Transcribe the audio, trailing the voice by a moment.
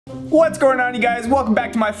What's going on, you guys? Welcome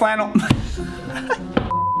back to my flannel.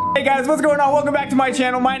 Hey guys, what's going on? Welcome back to my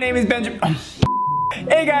channel. My name is Benjamin.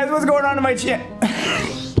 Hey guys, what's going on in my channel?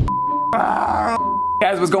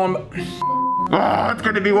 Guys, what's going on? Oh, it's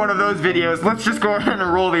gonna be one of those videos. Let's just go ahead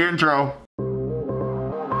and roll the intro.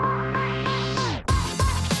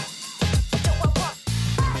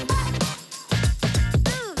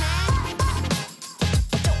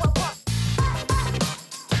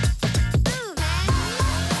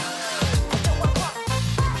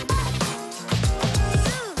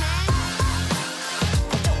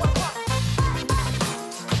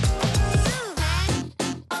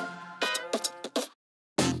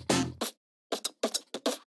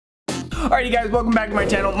 Alright, you guys, welcome back to my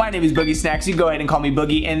channel. My name is BoogieSnacks. You can go ahead and call me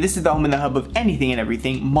Boogie, and this is the home and the hub of anything and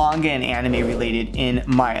everything manga and anime related in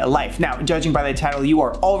my life. Now, judging by the title, you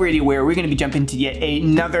are already aware we're going to be jumping to yet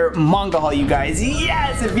another manga haul, you guys.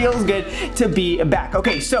 Yes, it feels good to be back.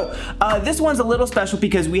 Okay, so this one's a little special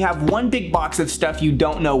because we have one big box of stuff you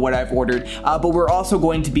don't know what I've ordered, but we're also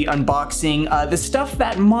going to be unboxing the stuff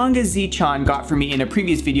that Manga Z-chan got for me in a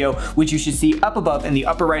previous video, which you should see up above in the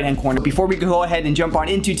upper right hand corner. Before we go ahead and jump on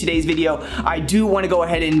into today's video, I do want to go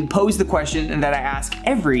ahead and pose the question that I ask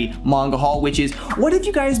every manga haul, which is, what have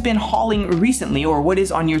you guys been hauling recently, or what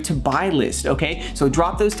is on your to buy list? Okay, so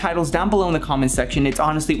drop those titles down below in the comment section. It's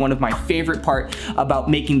honestly one of my favorite part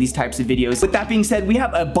about making these types of videos. With that being said, we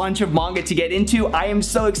have a bunch of manga to get into. I am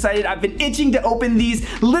so excited. I've been itching to open these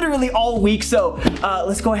literally all week, so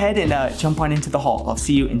let's go ahead and jump on into the haul. I'll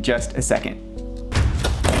see you in just a second.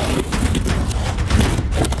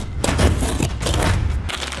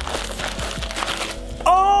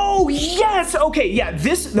 Oh yes, okay, yeah,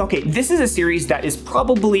 this is a series that is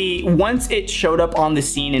probably, once it showed up on the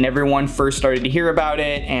scene and everyone first started to hear about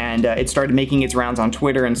it and it started making its rounds on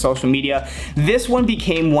Twitter and social media, this one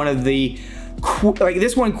became one of the,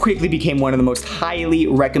 this one quickly became one of the most highly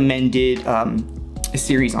recommended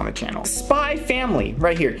series on the channel. Spy Family,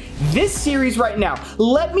 right here. This series right now,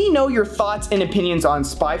 let me know your thoughts and opinions on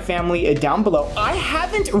Spy Family down below. I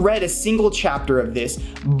haven't read a single chapter of this,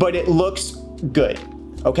 but it looks good.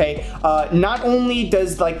 Okay, not only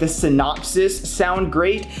does like the synopsis sound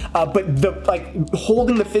great, but the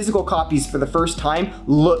holding the physical copies for the first time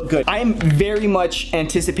look good. I am very much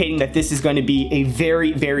anticipating that this is going to be a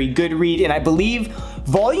very, very good read, and I believe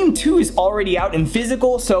volume 2 is already out in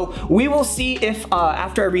physical, so we will see if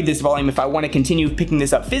after I read this volume, if I want to continue picking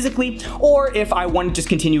this up physically, or if I want to just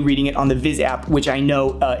continue reading it on the Viz app, which I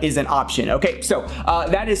know is an option. Okay, so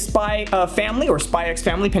that is Spy Family, or Spy X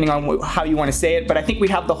Family, depending on how you want to say it, but I think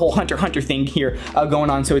we have the whole Hunter x Hunter thing here going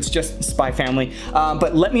on, so it's just Spy Family.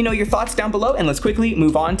 But let me know your thoughts down below, and let's quickly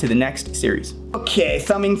move on to the next series. Okay,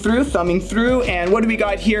 thumbing through, and what do we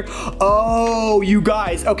got here? Oh, you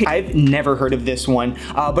guys, okay, I've never heard of this one,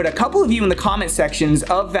 but a couple of you in the comment sections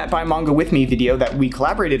of that Buy Manga With Me video that we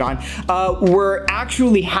collaborated on were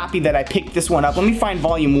actually happy that I picked this one up. Let me find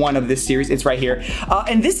volume 1 of this series, it's right here,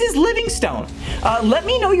 and this is Livingstone. Let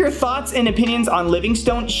me know your thoughts and opinions on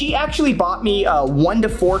Livingstone. She actually bought me 1 to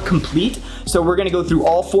 4 complete, so we're gonna go through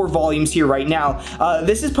all 4 volumes here right now.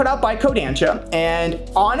 This is put out by Kodansha, and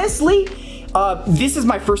honestly, this is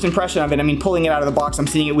my first impression of it. I mean, pulling it out of the box, I'm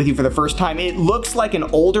seeing it with you for the first time. It looks like an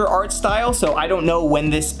older art style, so I don't know when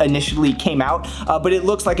this initially came out, but it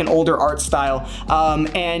looks like an older art style,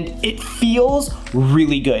 and it feels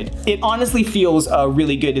really good. It honestly feels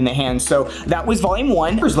really good in the hands. So that was volume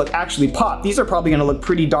 1. These look actually pop. These are probably gonna look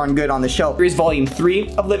pretty darn good on the shelf. Here's volume 3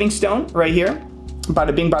 of Livingstone right here.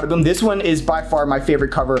 Bada bing, bada boom. This one is by far my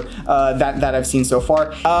favorite cover that I've seen so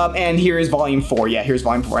far. And here is volume 4. Yeah, here's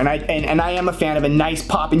volume 4. And I am a fan of a nice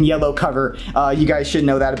pop and yellow cover. You guys should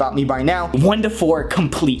know that about me by now. 1 to 4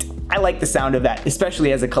 complete. I like the sound of that,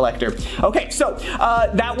 especially as a collector. Okay, so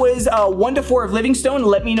that was 1 to 4 of Livingstone.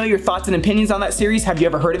 Let me know your thoughts and opinions on that series. Have you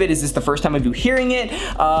ever heard of it? Is this the first time of you hearing it?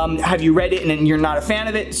 Have you read it and you're not a fan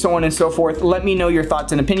of it? So on and so forth. Let me know your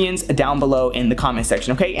thoughts and opinions down below in the comment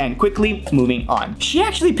section, okay? And quickly moving on. She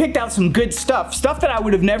actually picked out some good stuff that I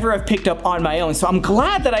would have never have picked up on my own. So I'm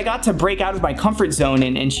glad that I got to break out of my comfort zone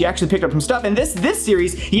and she actually picked up some stuff. And this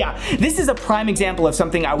series, yeah, this is a prime example of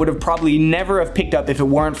something I would have probably never have picked up if it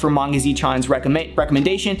weren't for Manga Z-chan's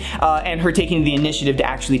recommendation and her taking the initiative to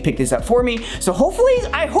actually pick this up for me. So hopefully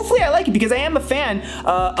I like it, because I am a fan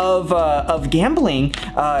of gambling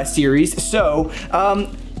series. So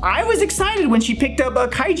I was excited when she picked up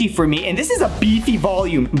Kaiji for me, and this is a beefy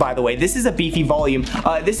volume, by the way. This is a beefy volume.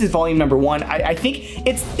 This is volume number 1. I think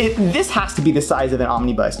this has to be the size of an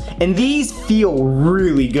omnibus, and these feel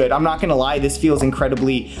really good. I'm not gonna lie, this feels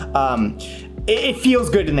incredibly it feels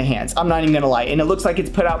good in the hands. I'm not even gonna lie. And it looks like it's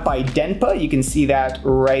put out by Denpa. You can see that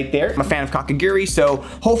right there. I'm a fan of Kakaguri, so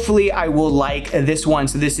hopefully I will like this one.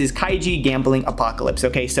 So this is Kaiji Gambling Apocalypse.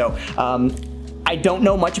 Okay, so I don't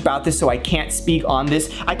know much about this, so I can't speak on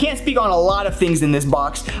this. I can't speak on a lot of things in this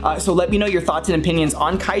box, so let me know your thoughts and opinions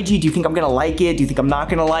on Kaiji. Do you think I'm gonna like it? Do you think I'm not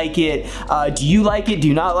gonna like it? Do you like it? Do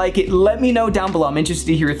you not like it? Let me know down below. I'm interested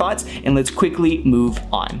to hear your thoughts, and let's quickly move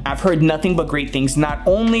on. I've heard nothing but great things, not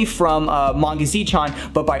only from Manga Z-chan,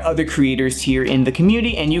 but by other creators here in the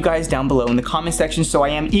community, and you guys down below in the comment section, so I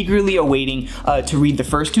am eagerly awaiting to read the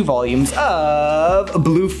first 2 volumes of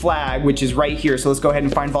Blue Flag, which is right here. So let's go ahead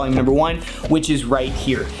and find volume number 1, which is right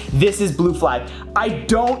here. This is Blue Flag. I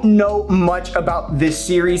don't know much about this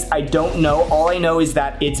series. I don't know. All I know is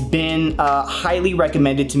that it's been highly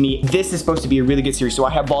recommended to me. This is supposed to be a really good series. So I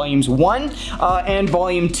have volumes 1 and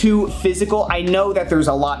volume 2 physical. I know that there's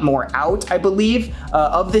a lot more out, I believe,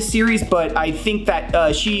 of this series, but I think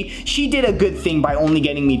that she did a good thing by only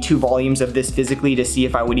getting me 2 volumes of this physically to see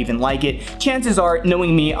if I would even like it. Chances are,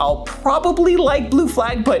 knowing me, I'll probably like Blue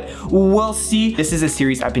Flag, but we'll see. This is a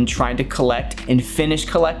series I've been trying to collect and finish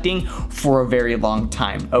collecting for a very long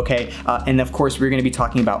time, okay? And of course, we're gonna be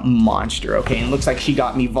talking about Monster, okay? And it looks like she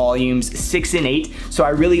got me volumes 6 and 8, so I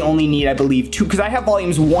really only need, I believe, 2, because I have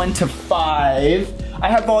volumes 1 to 5. I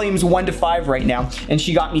have volumes 1 to 5 right now, and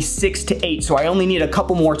she got me 6 to 8, so I only need a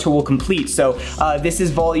couple more to complete. So this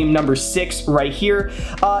is volume number 6 right here.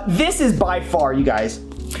 This is by far, you guys,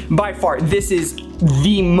 by far, this is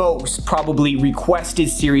the most probably requested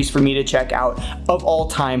series for me to check out of all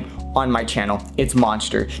time on my channel. It's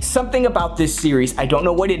Monster. Something about this series, I don't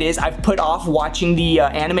know what it is. I've put off watching the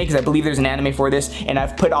anime, because I believe there's an anime for this, and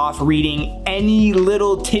I've put off reading any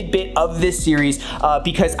little tidbit of this series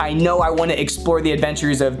because I know I want to explore the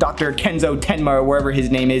adventures of Dr. Kenzo Tenma, or wherever his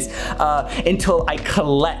name is, until I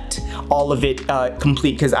collect all of it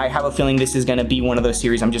complete, because I have a feeling this is going to be one of those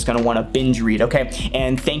series I'm just going to want to binge read, okay?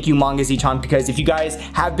 And thank you, Manga Z-chan, because if you guys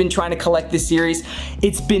have been trying to collect this series,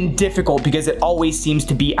 it's been difficult because it always seems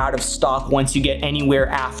to be out of stock once you get anywhere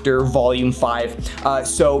after volume 5.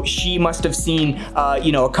 So she must have seen,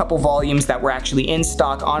 you know, a couple volumes that were actually in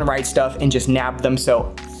stock on RightStuf and just nabbed them.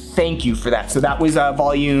 So thank you for that. So that was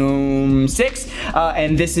volume 6,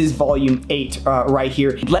 and this is volume 8 right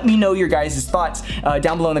here. Let me know your guys' thoughts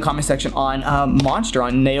down below in the comment section on Monster,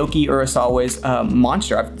 on Naoki Urasawa's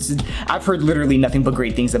Monster. I've heard literally nothing but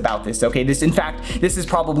great things about this. Okay, in fact, this is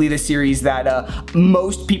probably the series that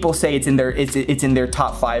most people say it's in their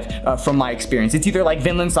top 5 from my experience. It's either like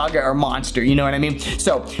Vinland Saga or Monster. You know what I mean?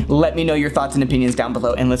 So let me know your thoughts and opinions down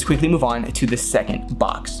below, and let's quickly move on to the second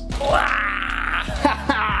box.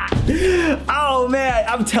 Oh man,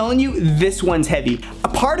 I'm telling you, this one's heavy. A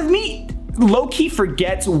part of me low-key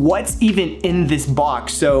forgets what's even in this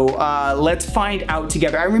box, so let's find out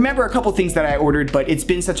together. I remember a couple things that I ordered, but it's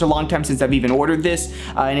been such a long time since I've even ordered this,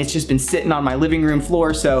 and it's just been sitting on my living room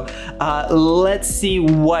floor, so let's see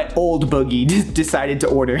what old Boogie decided to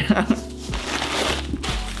order.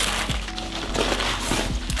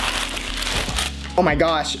 Oh my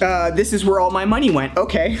gosh, this is where all my money went.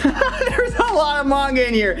 Okay, there's a lot of manga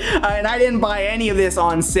in here, and I didn't buy any of this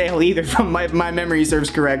on sale either, from my memory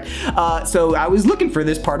serves correct. So I was looking for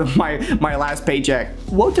this part of my last paycheck.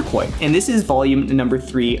 Wotakoi, and this is volume number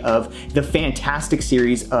 3 of the fantastic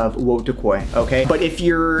series of Wotakoi, okay? But if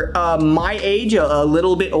you're my age, a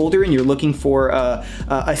little bit older, and you're looking for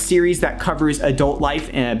a series that covers adult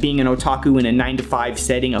life, being an otaku in a 9-to-5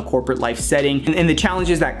 setting, a corporate life setting, and the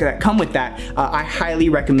challenges that come with that, I highly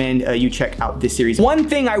recommend you check out this series. One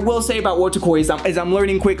thing I will say about Wotakoi is I'm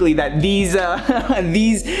learning quickly that these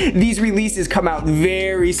releases come out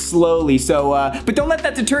very slowly. So, but don't let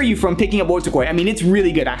that deter you from picking up Wotakoi. I mean, it's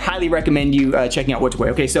really good. I highly recommend you checking out Wotakoi.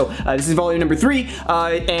 Okay, so this is volume number 3,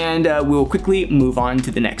 and we'll quickly move on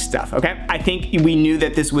to the next stuff. Okay, I think we knew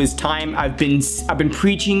that this was time. I've been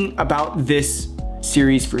preaching about this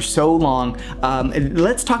series for so long.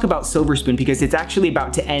 Let's talk about Silver Spoon, because it's actually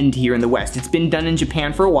about to end here in the West. It's been done in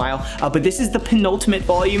Japan for a while, but this is the penultimate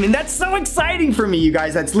volume, and that's so exciting for me, you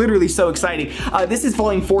guys. That's literally so exciting. This is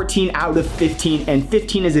volume 14 out of 15, and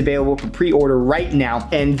 15 is available for pre-order right now,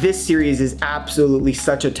 and this series is absolutely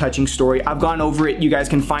such a touching story. I've gone over it. You guys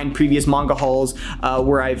can find previous manga hauls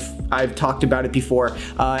where I've talked about it before,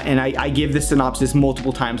 and I give the synopsis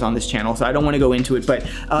multiple times on this channel, so I don't want to go into it, but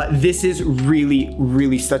this is really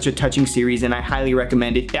really such a touching series, and I highly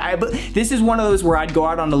recommend it. This is one of those where I'd go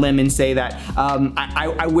out on a limb and say that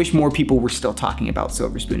I wish more people were still talking about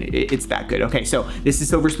Silver Spoon. It's that good. Okay, so this is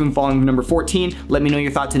Silver Spoon volume number 14. Let me know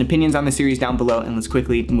your thoughts and opinions on the series down below, and let's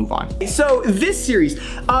quickly move on. So this series,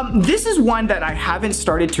 this is one that I haven't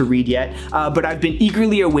started to read yet, but I've been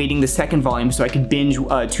eagerly awaiting the second volume so I could binge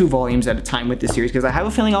 2 volumes at a time with this series because I have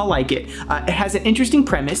a feeling I'll like it. It has an interesting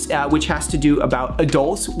premise, which has to do about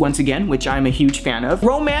adults, once again, which I'm a huge fan of.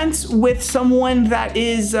 Romance with someone that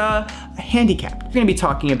is handicapped. We're gonna be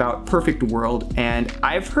talking about Perfect World, and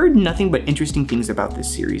I've heard nothing but interesting things about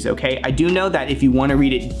this series, okay? I do know that if you wanna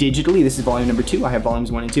read it digitally, this is volume number 2, I have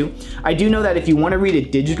volumes 1 and 2. I do know that if you wanna read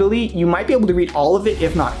it digitally, you might be able to read all of it,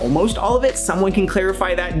 if not almost all of it. Someone can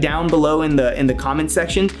clarify that down below in the comment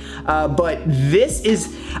section. But this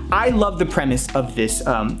is, I love the premise of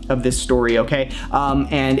this story, okay?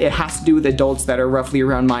 And it has to do with adults that are roughly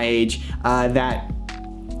around my age, that,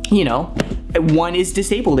 you know, one is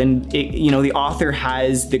disabled, and you know, the author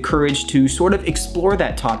has the courage to sort of explore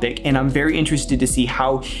that topic, and I'm very interested to see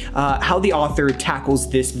how the author tackles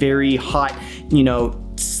this very hot, you know,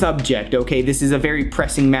 subject, okay? This is a very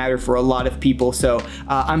pressing matter for a lot of people, so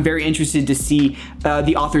I'm very interested to see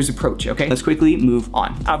the author's approach, okay? Let's quickly move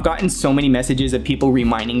on. I've gotten so many messages of people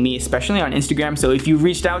reminding me, especially on Instagram, so if you've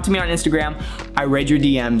reached out to me on Instagram, I read your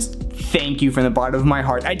DMs. Thank you from the bottom of my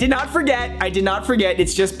heart. I did not forget.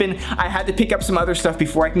 It's just been, I had to pick up some other stuff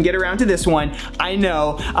before I can get around to this one. I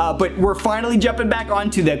know, but we're finally jumping back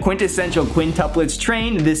onto the quintessential quintuplets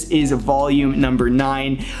train. This is volume number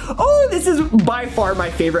 9. Oh, this is by far my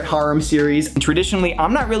favorite harem series. Traditionally,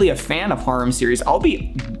 I'm not really a fan of harem series. I'll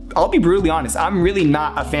be brutally honest, I'm really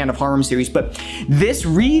not a fan of harem series, but this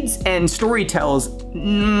reads and story tells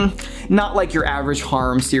not like your average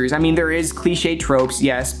harem series. I mean, there is cliche tropes,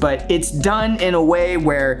 yes, but it's done in a way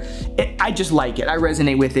where I just like it. I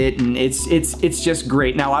resonate with it, and it's just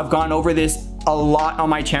great. Now, I've gone over this a lot on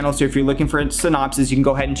my channel, so if you're looking for a synopsis, you can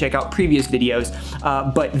go ahead and check out previous videos.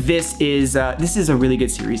 But this is a really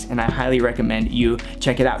good series, and I highly recommend you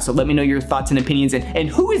check it out. So let me know your thoughts and opinions, and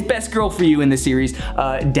who is best girl for you in the series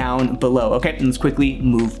down below. Okay, and let's quickly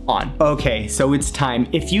move on. Okay, so it's time.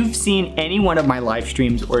 If you've seen any one of my live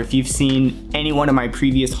streams, or if you've seen any one of my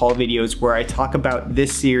previous haul videos where I talk about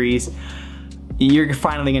this series, you're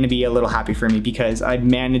finally gonna be a little happy for me because I've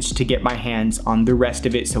managed to get my hands on the rest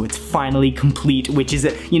of it, so it's finally complete, which is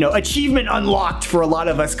a, you know, achievement unlocked for a lot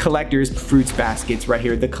of us collectors. Fruits Baskets right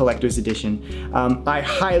here, the collector's edition. I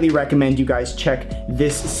highly recommend you guys check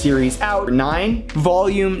this series out. 9,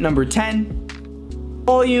 volume number 10,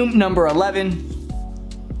 volume number 11,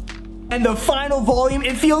 and the final volume,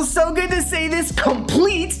 it feels so good to say this,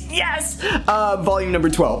 complete, yes! Volume number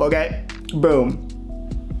 12, okay? Boom.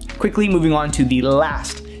 Quickly moving on to the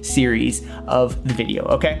last series of the video,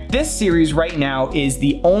 okay? This series right now is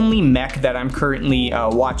the only mech that I'm currently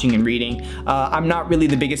watching and reading. I'm not really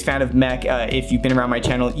the biggest fan of mech. If you've been around my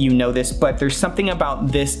channel, you know this, but there's something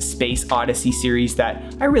about this Space Odyssey series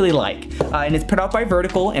that I really like. And it's put out by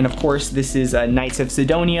Vertical, and of course, this is Knights of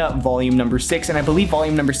Sidonia, volume number 6, and I believe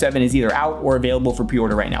volume number 7 is either out or available for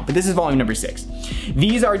pre-order right now, but this is volume number 6.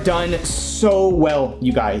 These are done so well,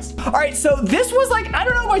 you guys. All right, so this was like, I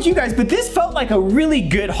don't know about you guys, but this felt like a really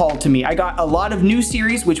good haul to me. I got a lot of new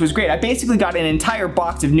series, which was great. I basically got an entire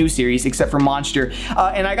box of new series, except for Monster,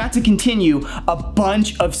 and I got to continue a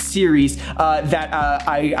bunch of series that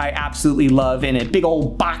I absolutely love, in a big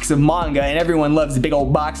old box of manga, and everyone loves the big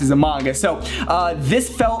old boxes of manga. So this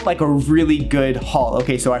felt like a really good haul.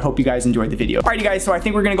 Okay, so I hope you guys enjoyed the video. All right, you guys, so I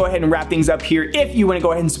think we're gonna go ahead and wrap things up here. If you wanna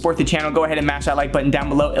go ahead and support the channel, go ahead and mash that like button down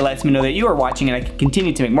below. It lets me know that you are watching, and I can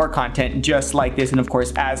continue to make more content just like this. And of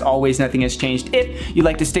course, as always, nothing has changed. If you'd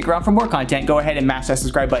like to stick around for more content, go ahead and mash that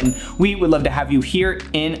subscribe button. We would love to have you here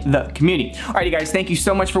in the community. All right, you guys, thank you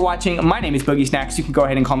so much for watching. My name is BoogieSnacks. You can go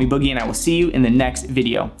ahead and call me Boogie, and I will see you in the next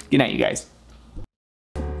video. Good night, you guys.